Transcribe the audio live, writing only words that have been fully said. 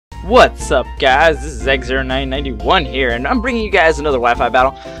What's up, guys? This is X0991 here, and I'm bringing you guys another Wi-Fi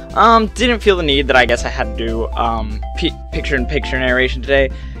battle. Didn't feel the need that I guess I had to do picture-in-picture narration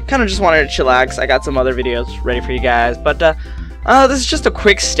today. Kind of just wanted to chillax. I got some other videos ready for you guys, but this is just a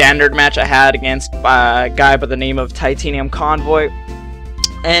quick standard match I had against a guy by the name of Titaniumconvoy.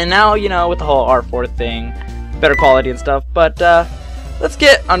 And now, you know, with the whole R4 thing, better quality and stuff, but let's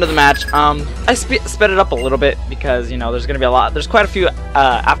get under the match. I sped it up a little bit because, you know, there's quite a few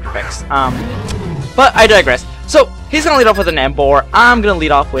after effects. But I digress. So he's gonna lead off with an Embor. I'm gonna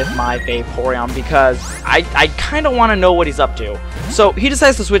lead off with my Vaporeon because I kind of want to know what he's up to. So he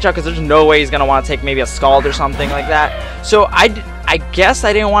decides to switch out because there's no way he's gonna want to take maybe a Scald or something like that. So I guess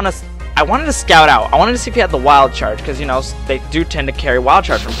I didn't want to. I wanted to scout out. I wanted to see if he had the Wild Charge because, you know, they do tend to carry Wild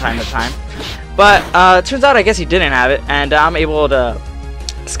Charge from time to time. But it turns out I guess he didn't have it, and I'm able to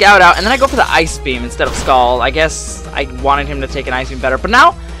scout out, and then I go for the Ice Beam instead of Scald. I guess I wanted him to take an Ice Beam better, but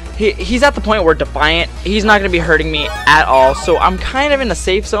now he's at the point where Defiant, he's not going to be hurting me at all, so I'm kind of in a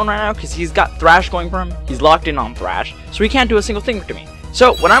safe zone right now because he's got Thrash going for him. He's locked in on Thrash, so he can't do a single thing to me.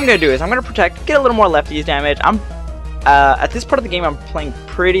 So what I'm going to do is I'm going to protect, get a little more lefties damage. At this part of the game, I'm playing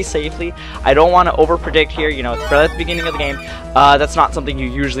pretty safely. I don't want to over-predict here. You know, it's right at the beginning of the game. That's not something you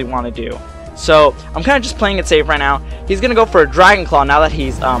usually want to do. So I'm kind of just playing it safe right now. He's going to go for a Dragon Claw now that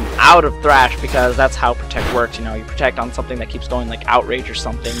he's out of Thrash, because that's how Protect works. You know, you Protect on something that keeps going, like Outrage or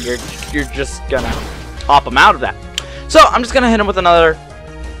something. You're just going to pop him out of that. So I'm just going to hit him with another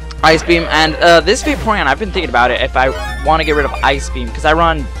Ice Beam. And this Vaporeon, I've been thinking about it if I want to get rid of Ice Beam, because I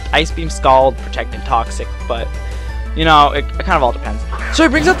run Ice Beam, Scald, Protect, and Toxic, but you know, it kind of all depends. So he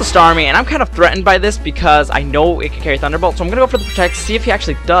brings out the Starmie, and I'm kind of threatened by this because I know it can carry Thunderbolt, so I'm going to go for the Protect, see if he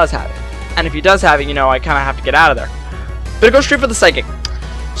actually does have it. And if he does have it, you know, I kind of have to get out of there. But it goes straight for the Psychic.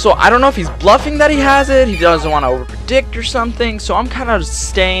 So I don't know if he's bluffing that he has it, he doesn't want to over-predict or something, so I'm kind of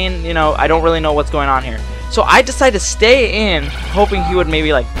staying, you know, I don't really know what's going on here. So I decide to stay in, hoping he would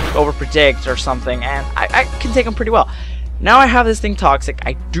maybe, like, over-predict or something, and I can take him pretty well. Now I have this thing Toxic.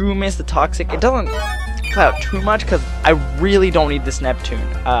 I do miss the Toxic. It doesn't play out too much because I really don't need this Neptune,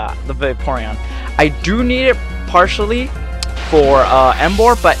 the Vaporeon. I do need it partially for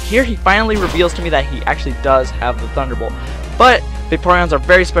Embor, but here he finally reveals to me that he actually does have the Thunderbolt. But Vaporeons are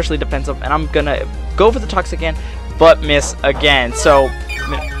very specially defensive, and I'm gonna go for the Toxic again, but miss again. So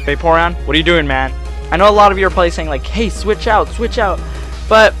Vaporeon, what are you doing, man? I know a lot of you are probably saying like, hey, switch out,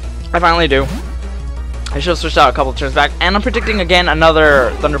 but I finally do. I should have switched out a couple of turns back, and I'm predicting again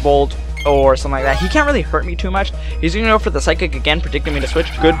another Thunderbolt or something like that. He can't really hurt me too much. He's gonna go for the Psychic again, predicting me to switch.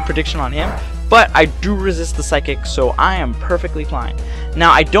 Good prediction on him. But I do resist the Psychic, so I am perfectly fine.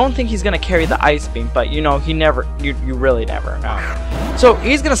 Now, I don't think he's gonna carry the Ice Beam, but you know, you really never know. So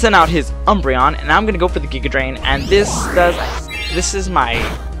he's gonna send out his Umbreon, and I'm gonna go for the Giga Drain, and this is my,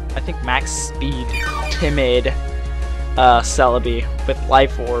 I think, max speed timid Celebi with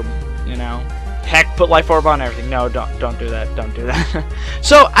Life Orb, you know. Heck, put Life Orb on everything. No, don't do that. Don't do that.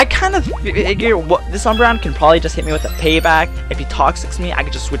 So I kind of figure this Umbreon can probably just hit me with a Payback. If he Toxics me, I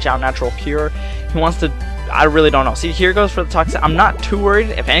could just switch out Natural Cure. He wants to. I really don't know. See, here goes for the Toxic. I'm not too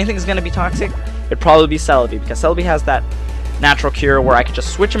worried. If anything's gonna be Toxic, it'd probably be Celebi, because Celebi has that Natural Cure where I could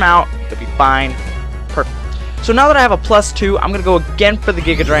just switch him out. It'll be fine. Perfect. So now that I have a +2, I'm gonna go again for the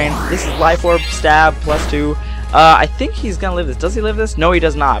Giga Drain. This is Life Orb, Stab, +2. I think he's gonna live this. Does he live this? No, he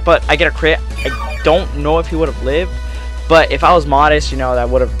does not. But I get a crit. I don't know if he would have lived, but if I was modest, you know, that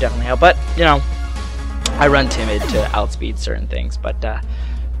would have definitely helped. But, you know, I run timid to outspeed certain things, but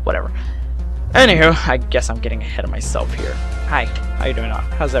whatever. Anywho, I guess I'm getting ahead of myself here. Hi, how you doing?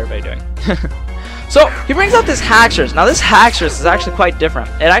 How's everybody doing? So he brings out this Haxorus. Now this Haxorus is actually quite different.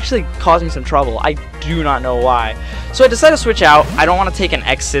 It actually caused me some trouble. I do not know why. So I decided to switch out. I don't want to take an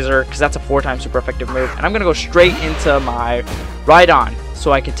X Scissor because that's a 4-time super effective move, and I'm gonna go straight into my Rhydon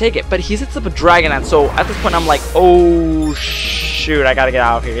so I can take it. But he sets up a Dragonite, so at this point I'm like, oh shoot, I gotta get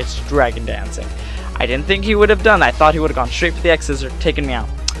out of here. It's Dragon Dancing. I didn't think he would have done that. I thought he would have gone straight for the X Scissor, taken me out.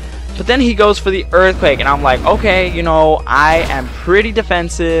 But then he goes for the Earthquake, and I'm like, okay, you know, I am pretty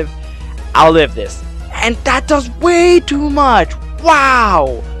defensive. I'll live this. And that does way too much.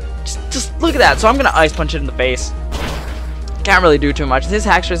 Wow. Just look at that. So I'm going to Ice Punch it in the face. Can't really do too much. His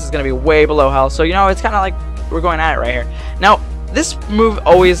Haxorus is going to be way below health. So, you know, it's kind of like we're going at it right here. Now, this move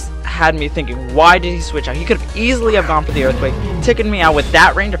always had me thinking, why did he switch out? He could have easily have gone for the Earthquake, taken me out with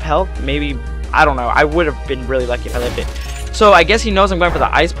that range of health. Maybe, I don't know. I would have been really lucky if I lived it. So I guess he knows I'm going for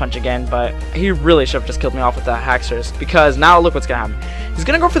the Ice Punch again, but he really should have just killed me off with that Haxorus, because now look what's going to happen. He's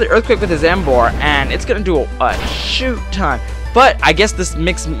going to go for the Earthquake with his Embor, and it's going to do a shoot ton. But I guess this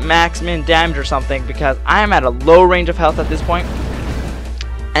mixed max min damage or something, because I am at a low range of health at this point.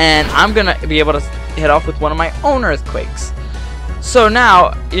 and I'm gonna be able to hit off with one of my own earthquakes. So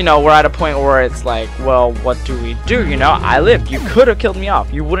now, you know, we're at a point where it's like, well, what do we do? You know, I lived. You could have killed me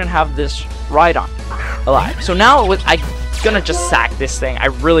off. You wouldn't have this Rhydon alive. So now I'm gonna just sack this thing. I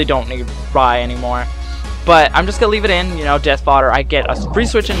really don't need Rye anymore. But I'm just gonna leave it in, you know, death fodder. I get a free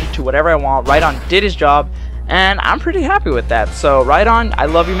switch into whatever I want. Rhydon did his job, and I'm pretty happy with that. So Rhydon, I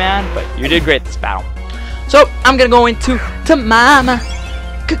love you, man, but you did great this battle. So I'm gonna go into Mama,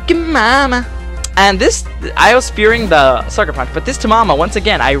 Cookie Mama. And this, I was fearing the Sucker Punch, but this Tamama, once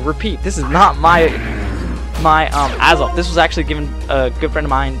again, I repeat, this is not my Azov. This was actually given a good friend of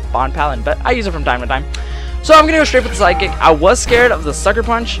mine, Bond Palin, but I use it from time to time. So I'm gonna go straight with the Psychic. I was scared of the Sucker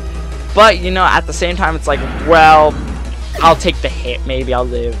Punch, but you know, at the same time, it's like, well, I'll take the hit. Maybe I'll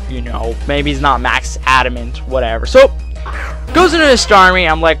live. You know, maybe he's not max adamant, whatever. So goes into his Starmie.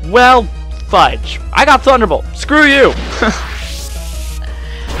 I'm like, well, fudge. I got Thunderbolt. Screw you.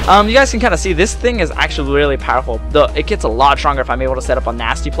 You guys can kind of see this thing is actually really powerful. It gets a lot stronger if I'm able to set up a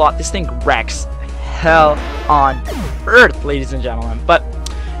nasty plot. This thing wrecks hell on earth, ladies and gentlemen. But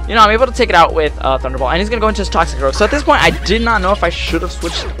you know, I'm able to take it out with Thunderbolt, and he's gonna go into his Toxic Growth. So at this point, I did not know if I should have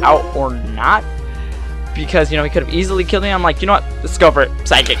switched out or not, because you know, he could have easily killed me. I'm like, you know what? Let's go for it.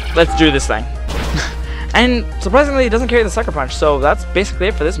 Psychic. Let's do this thing. And surprisingly, he doesn't carry the Sucker Punch. So that's basically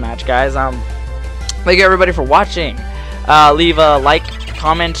it for this match, guys. Thank you everybody for watching. Leave a like,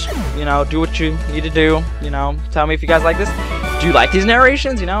 comment, you know, do what you need to do, you know, tell me if you guys like this. Do you like these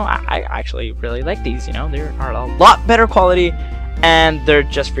narrations? You know, I actually really like these, you know, they are a lot better quality, and they're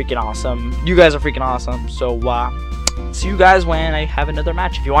just freaking awesome. You guys are freaking awesome. So, see you guys when I have another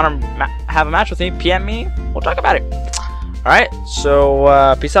match. If you want to have a match with me, PM me, we'll talk about it. Alright,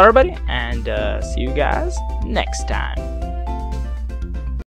 so, peace out everybody, and see you guys next time.